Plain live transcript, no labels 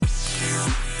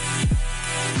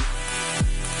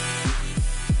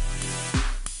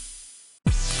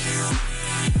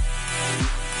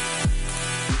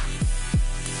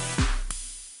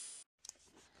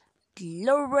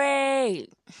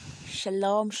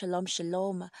Shalom, shalom,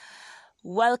 shalom.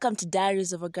 Welcome to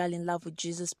Diaries of a Girl in Love with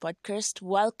Jesus podcast.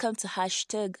 Welcome to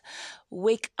hashtag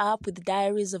Wake Up with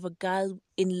Diaries of a Girl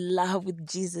in Love with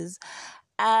Jesus.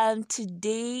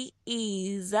 Today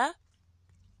is,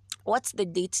 what's the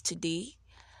date today?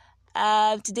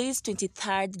 Today is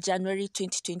 23rd January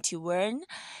 2021.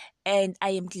 And I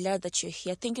am glad that you're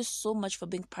here. Thank you so much for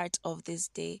being part of this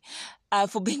day,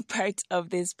 for being part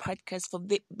of this podcast, for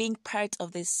being part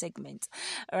of this segment.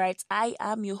 All right. I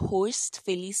am your host,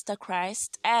 Felista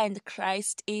Christ, and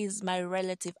Christ is my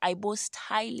relative. I boast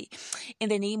highly in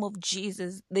the name of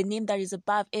Jesus, the name that is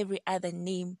above every other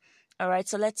name. All right.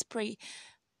 So let's pray.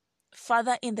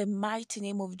 Father, in the mighty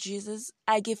name of Jesus,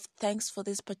 I give thanks for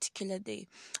this particular day,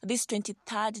 this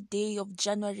 23rd day of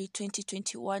January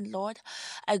 2021, Lord.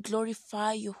 I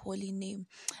glorify your holy name.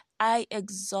 I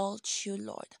exalt you,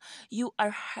 Lord. You are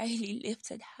highly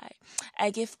lifted high. I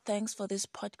give thanks for this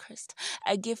podcast.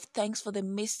 I give thanks for the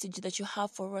message that you have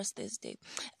for us this day.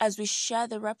 As we share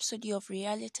the rhapsody of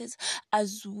realities,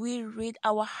 as we read,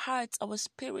 our hearts, our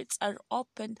spirits are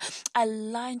opened,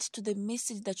 aligned to the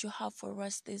message that you have for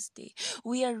us this day.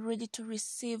 We are ready to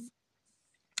receive,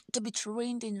 to be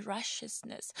trained in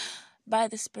righteousness by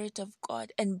the Spirit of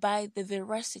God and by the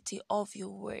veracity of your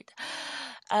word.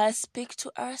 Speak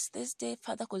to us this day,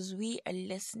 Father, because we are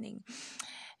listening.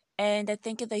 And I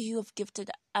thank you that you have gifted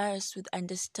us with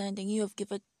understanding. You have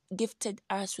gifted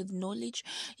us with knowledge.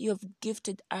 You have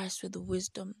gifted us with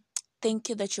wisdom. Thank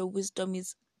you that your wisdom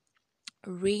is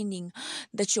reigning,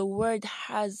 that your word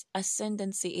has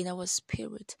ascendancy in our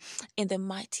spirit. In the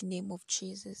mighty name of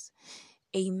Jesus.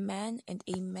 Amen and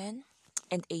amen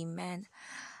and amen.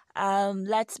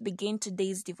 Let's begin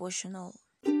today's devotional.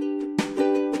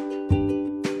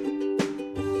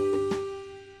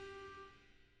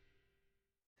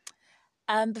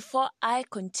 Before I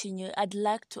continue, I'd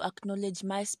like to acknowledge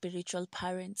my spiritual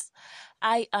parents.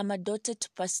 I am a daughter to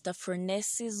Pastor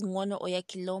Fullness, Mono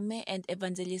Oyakilome, and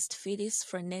Evangelist Phyllis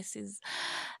Fullness.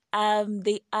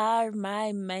 They are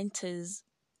my mentors.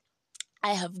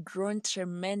 I have grown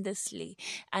tremendously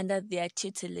under their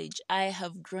tutelage. I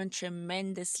have grown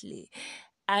tremendously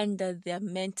under their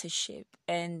mentorship,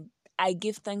 and I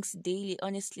give thanks daily,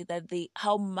 honestly, that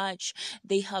how much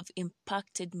they have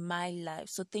impacted my life.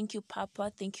 So thank you,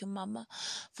 Papa. Thank you, Mama,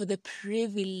 for the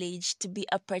privilege to be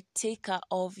a partaker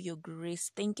of your grace.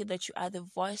 Thank you that you are the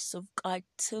voice of God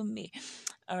to me.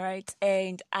 All right.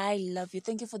 And I love you.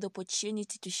 Thank you for the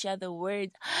opportunity to share the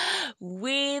word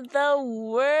with the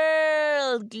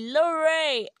world.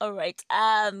 Glory. All right.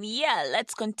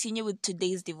 Let's continue with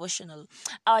today's devotional.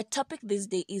 Our topic this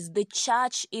day is the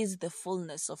church is the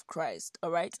fullness of Christ.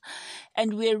 All right.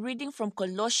 And we're reading from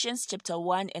Colossians chapter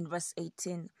 1 and verse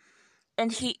 18.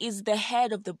 And he is the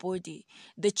head of the body,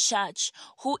 the church,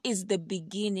 who is the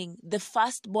beginning, the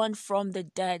firstborn from the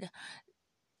dead,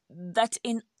 that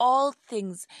in all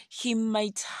things he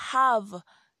might have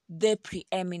the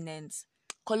preeminence.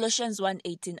 Colossians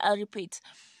 1:18. I'll repeat.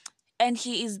 And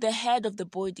he is the head of the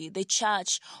body, the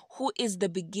church, who is the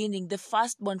beginning, the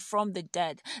firstborn from the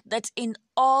dead, that in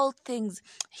all things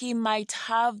he might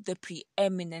have the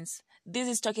preeminence. This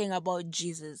is talking about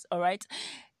Jesus, all right?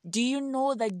 Do you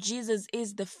know that Jesus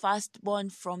is the firstborn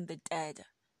from the dead?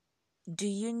 Do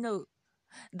you know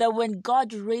that when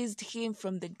God raised him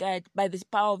from the dead by the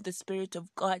power of the Spirit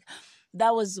of God,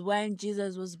 that was when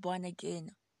Jesus was born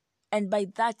again? And by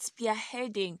that,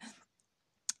 spearheading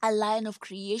a line of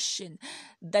creation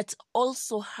that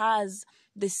also has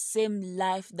the same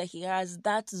life that he has,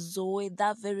 that Zoe,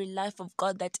 that very life of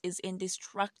God that is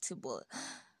indestructible.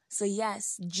 So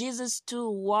yes, Jesus too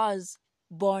was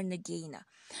born again.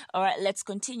 All right, let's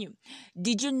continue.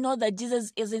 Did you know that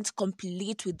Jesus isn't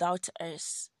complete without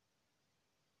us?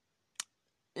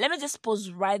 Let me just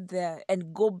pause right there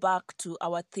and go back to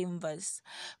our theme verse,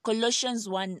 Colossians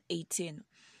 1:18.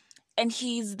 And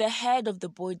he is the head of the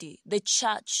body, the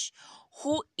church,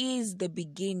 who is the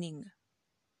beginning,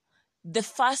 the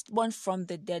firstborn from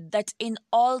the dead, that in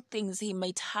all things he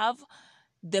might have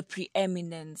the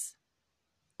preeminence.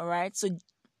 All right, so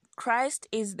Christ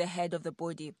is the head of the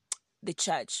body, the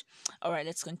church. All right,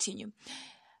 let's continue.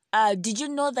 Did you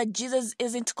know that Jesus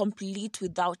isn't complete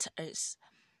without us?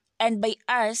 And by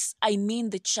us, I mean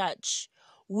the church.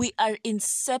 We are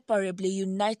inseparably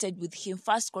united with him.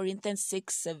 1 Corinthians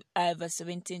 6, verse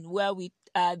 17, where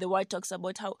the word talks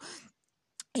about how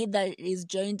he that is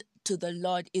joined to the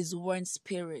Lord is one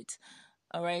spirit.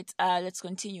 All right, let's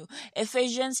continue.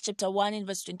 Ephesians chapter 1 and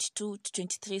verse 22 to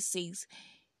 23 says,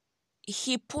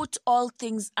 he put all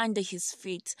things under his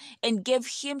feet and gave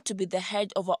him to be the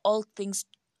head over all things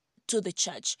to the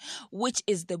church, which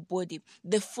is the body,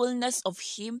 the fullness of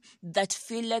him that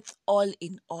filleth all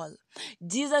in all.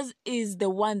 Jesus is the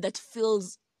one that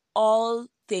fills all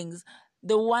things,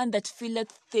 the one that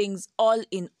filleth things all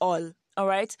in all. All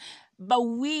right? But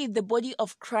we, the body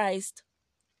of Christ,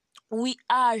 we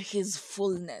are his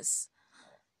fullness.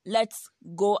 Let's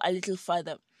go a little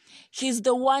further. He's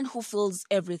the one who fills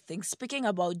everything, speaking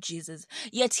about Jesus.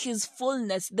 Yet his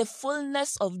fullness, the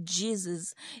fullness of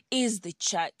Jesus, is the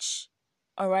church,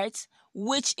 all right,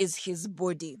 which is his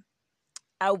body.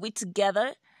 Are we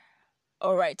together?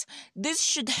 All right. This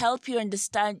should help you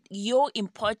understand your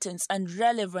importance and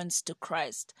relevance to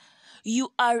Christ.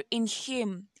 You are in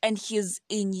him and he's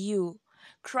in you.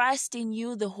 Christ in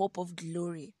you, the hope of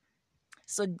glory.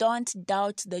 So don't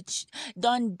doubt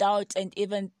and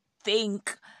even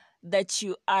think that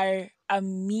you are a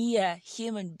mere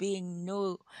human being.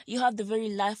 No, you have the very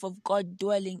life of God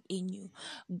dwelling in you.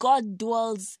 God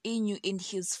dwells in you in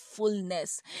his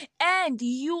fullness, and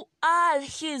you are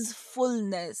his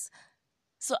fullness.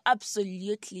 So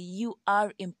absolutely, you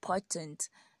are important.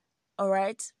 All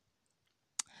right?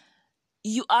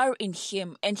 You are in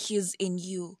him and he's in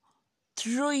you.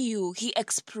 Through you, he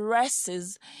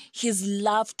expresses his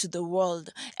love to the world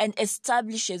and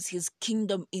establishes his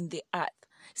kingdom in the earth.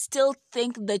 Still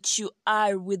think that you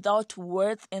are without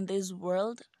worth in this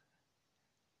world?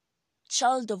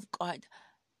 Child of God,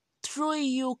 through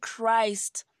you,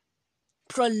 Christ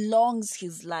prolongs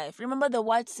his life. Remember, the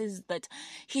word says that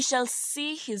he shall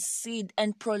see his seed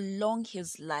and prolong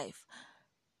his life.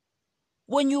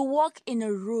 When you walk in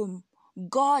a room,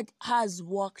 God has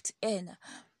walked in.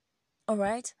 All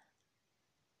right?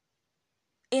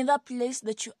 In that place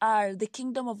that you are, the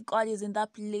kingdom of God is in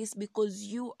that place because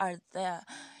you are there.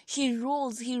 He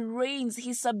rules, he reigns,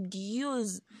 he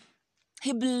subdues,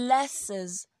 he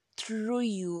blesses through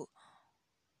you.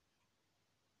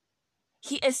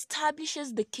 He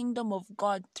establishes the kingdom of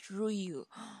God through you.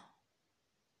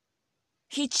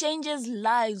 He changes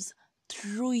lives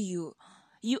through you.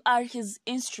 You are his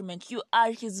instrument. You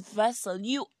are his vessel.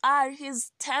 You are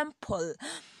his temple.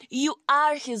 You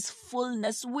are his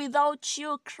fullness. Without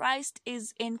you, Christ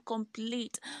is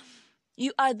incomplete.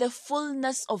 You are the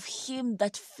fullness of him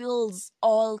that fills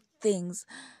all things.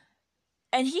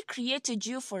 And he created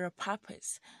you for a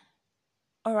purpose.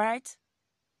 All right?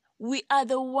 We are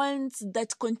the ones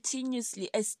that continuously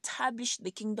establish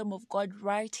the kingdom of God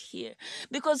right here.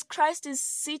 Because Christ is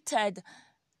seated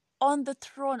on the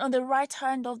throne, on the right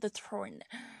hand of the throne.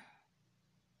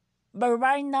 But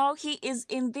right now, he is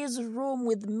in this room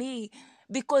with me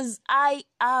because I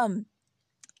am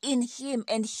in him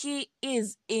and he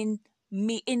is in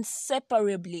me,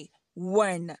 inseparably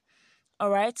one.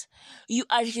 All right? You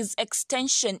are his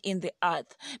extension in the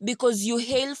earth because you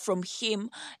hail from him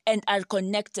and are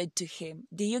connected to him.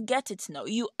 Do you get it now?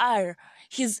 You are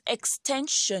his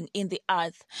extension in the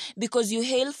earth because you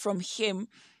hail from him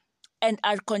and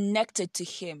are connected to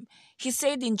him. He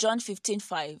said in John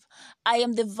 15:5, I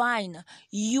am the vine,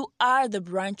 you are the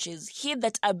branches. He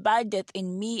that abideth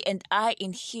in me and I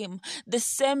in him, the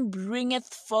same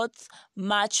bringeth forth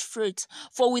much fruit.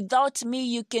 For without me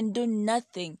you can do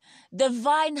nothing. The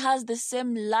vine has the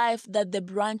same life that the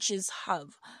branches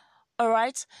have. All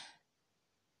right?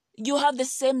 You have the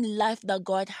same life that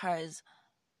God has.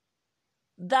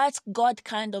 That God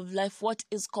kind of life, what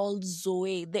is called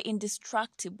Zoe, the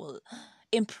indestructible,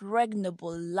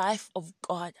 impregnable life of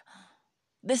God.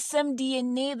 The same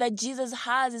DNA that Jesus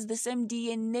has is the same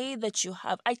DNA that you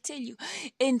have. I tell you,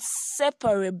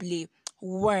 inseparably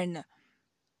one.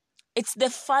 It's the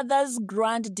Father's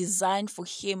grand design for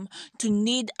him to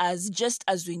need us just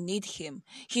as we need him.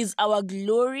 He's our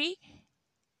glory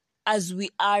as we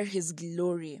are his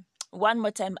glory. One more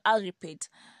time, I'll repeat.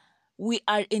 We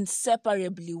are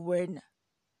inseparably one.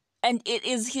 And it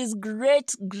is his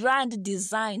great grand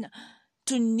design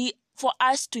for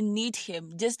us to need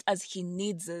him just as he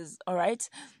needs us, all right?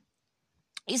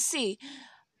 You see,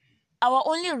 our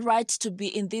only right to be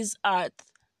in this earth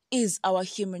is our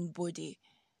human body,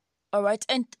 all right?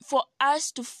 And for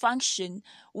us to function,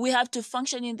 we have to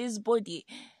function in this body.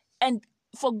 And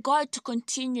for God to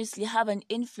continuously have an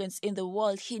influence in the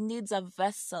world, he needs a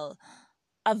vessel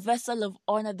of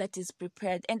honor that is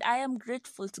prepared. And I am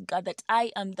grateful to God that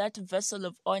I am that vessel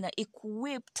of honor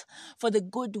equipped for the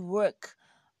good work.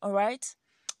 All right,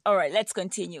 let's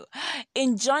continue.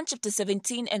 In John chapter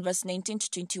 17 and verse 19 to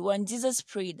 21, Jesus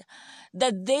prayed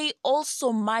that they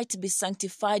also might be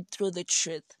sanctified through the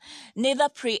truth. Neither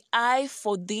pray I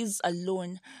for these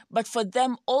alone, but for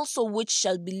them also which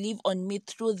shall believe on me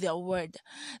through their word,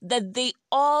 that they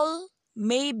all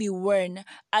may be one,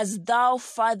 as thou,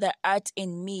 Father, art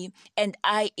in me, and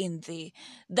I in thee,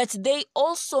 that they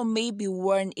also may be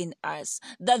one in us,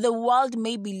 that the world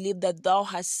may believe that thou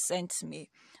hast sent me.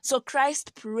 So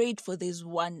Christ prayed for this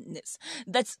oneness.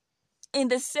 That's in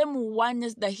the same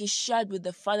oneness that he shared with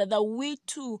the Father, that we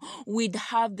too would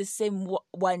have the same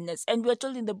oneness. And we're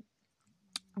told in the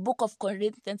book of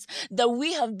Corinthians that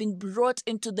we have been brought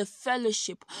into the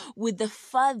fellowship with the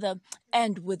Father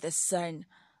and with the Son.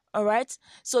 All right.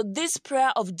 So this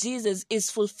prayer of Jesus is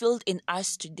fulfilled in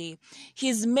us today.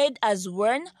 He's made us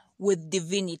one with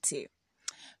divinity.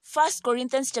 1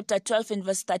 Corinthians chapter 12 and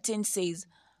verse 13 says,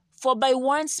 "For by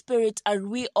one Spirit are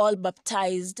we all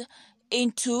baptized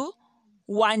into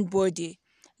one body."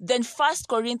 Then 1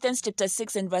 Corinthians chapter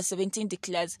 6 and verse 17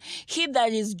 declares, "He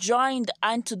that is joined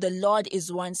unto the Lord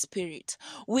is one spirit."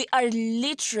 We are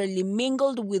literally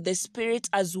mingled with the Spirit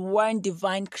as one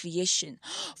divine creation.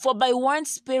 For by one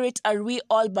Spirit are we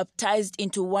all baptized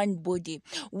into one body,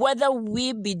 whether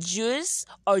we be Jews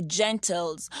or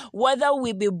Gentiles, whether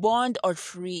we be bond or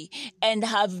free, and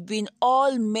have been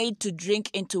all made to drink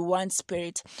into one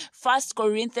Spirit. 1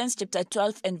 Corinthians chapter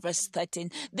 12 and verse 13.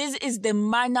 This is the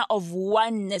manner of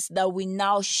oneness that we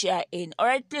now share in. All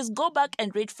right, please go back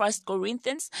and read 1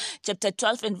 Corinthians chapter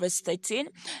 12 and verse 13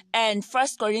 and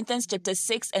 1 Corinthians chapter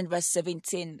 6 and verse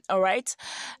 17. All right,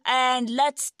 and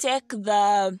let's take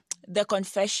the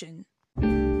confession.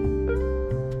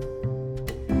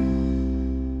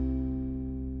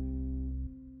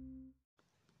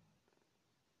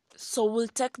 So we'll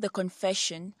take the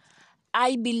confession.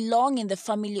 I belong in the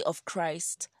family of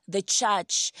Christ, the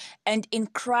church, and in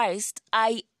Christ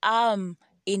I am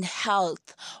in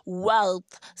health,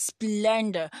 wealth,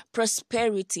 splendor,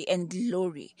 prosperity, and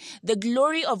glory. The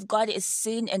glory of God is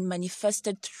seen and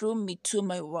manifested through me to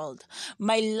my world.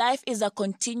 My life is a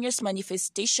continuous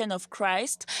manifestation of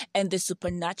Christ and the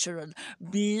supernatural.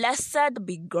 Blessed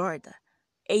be God.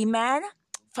 Amen.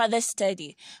 Further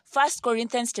study, 1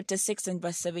 Corinthians chapter 6 and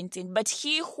verse 17. But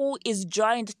he who is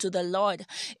joined to the Lord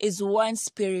is one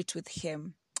spirit with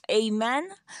him.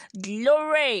 Amen.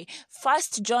 Glory.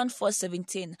 1 John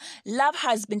 4:17. Love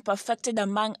has been perfected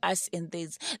among us in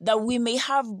this, that we may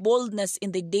have boldness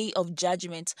in the day of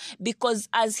judgment, because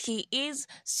as he is,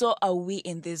 so are we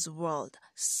in this world.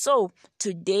 So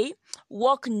today,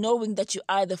 walk knowing that you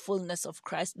are the fullness of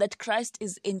Christ, that Christ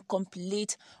is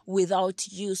incomplete without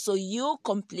you. So you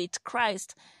complete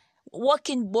Christ. Walk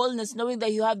in boldness, knowing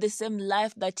that you have the same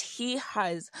life that he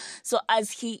has. So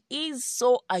as he is,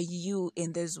 so are you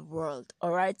in this world.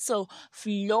 All right. So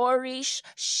flourish,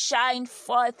 shine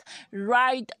forth,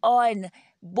 ride on,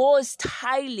 boast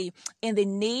highly in the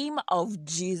name of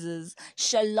Jesus.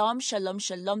 Shalom, shalom,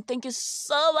 shalom. Thank you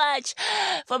so much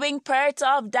for being part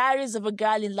of Diaries of a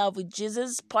Girl in Love with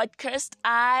Jesus podcast.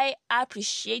 I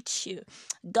appreciate you.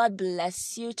 God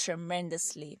bless you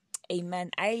tremendously.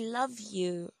 Amen. I love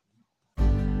you.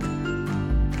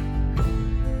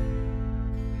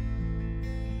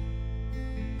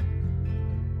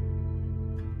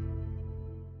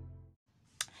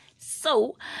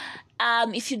 So,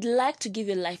 if you'd like to give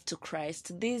your life to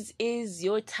Christ, this is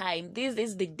your time. This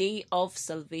is the day of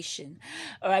salvation.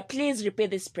 All right, please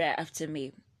repeat this prayer after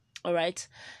me. All right.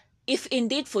 If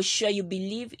indeed for sure you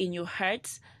believe in your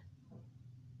heart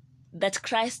that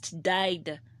Christ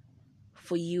died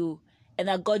for you and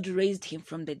that God raised him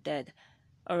from the dead.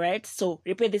 All right. So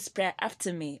repeat this prayer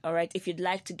after me. All right. If you'd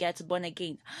like to get born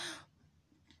again.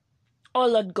 Oh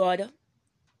Lord God,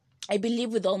 I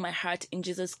believe with all my heart in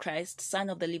Jesus Christ, Son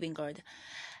of the living God.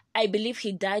 I believe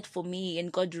he died for me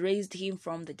and God raised him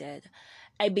from the dead.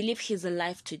 I believe he's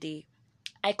alive today.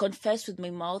 I confess with my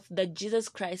mouth that Jesus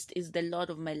Christ is the Lord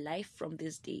of my life from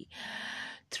this day.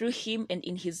 Through him and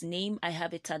in his name, I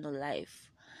have eternal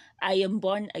life. I am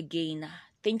born again.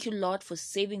 Thank you, Lord, for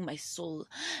saving my soul.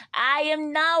 I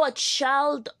am now a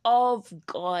child of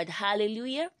God.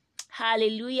 Hallelujah.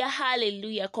 Hallelujah,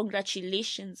 hallelujah.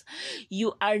 Congratulations.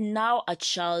 You are now a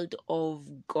child of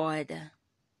God.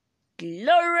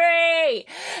 Glory.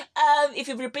 If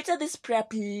you've repeated this prayer,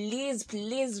 please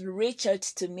reach out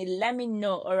to me. Let me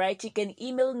know. All right. You can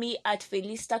email me at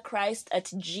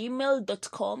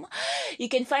felistachrist@gmail.com. You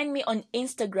can find me on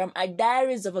Instagram at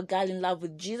Diaries of a Girl in Love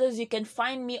with Jesus. You can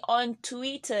find me on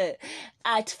Twitter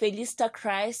at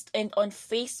felistachrist and on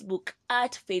Facebook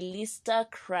at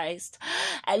felistachrist.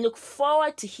 I look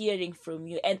forward to hearing from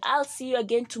you, and I'll see you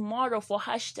again tomorrow for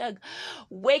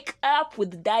 #Wake Up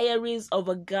with Diaries of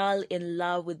a Girl in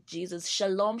Love with Jesus.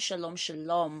 Shalom, shalom,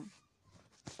 shalom.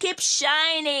 Keep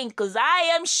shining, because I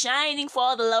am shining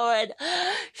for the Lord.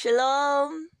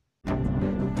 Shalom.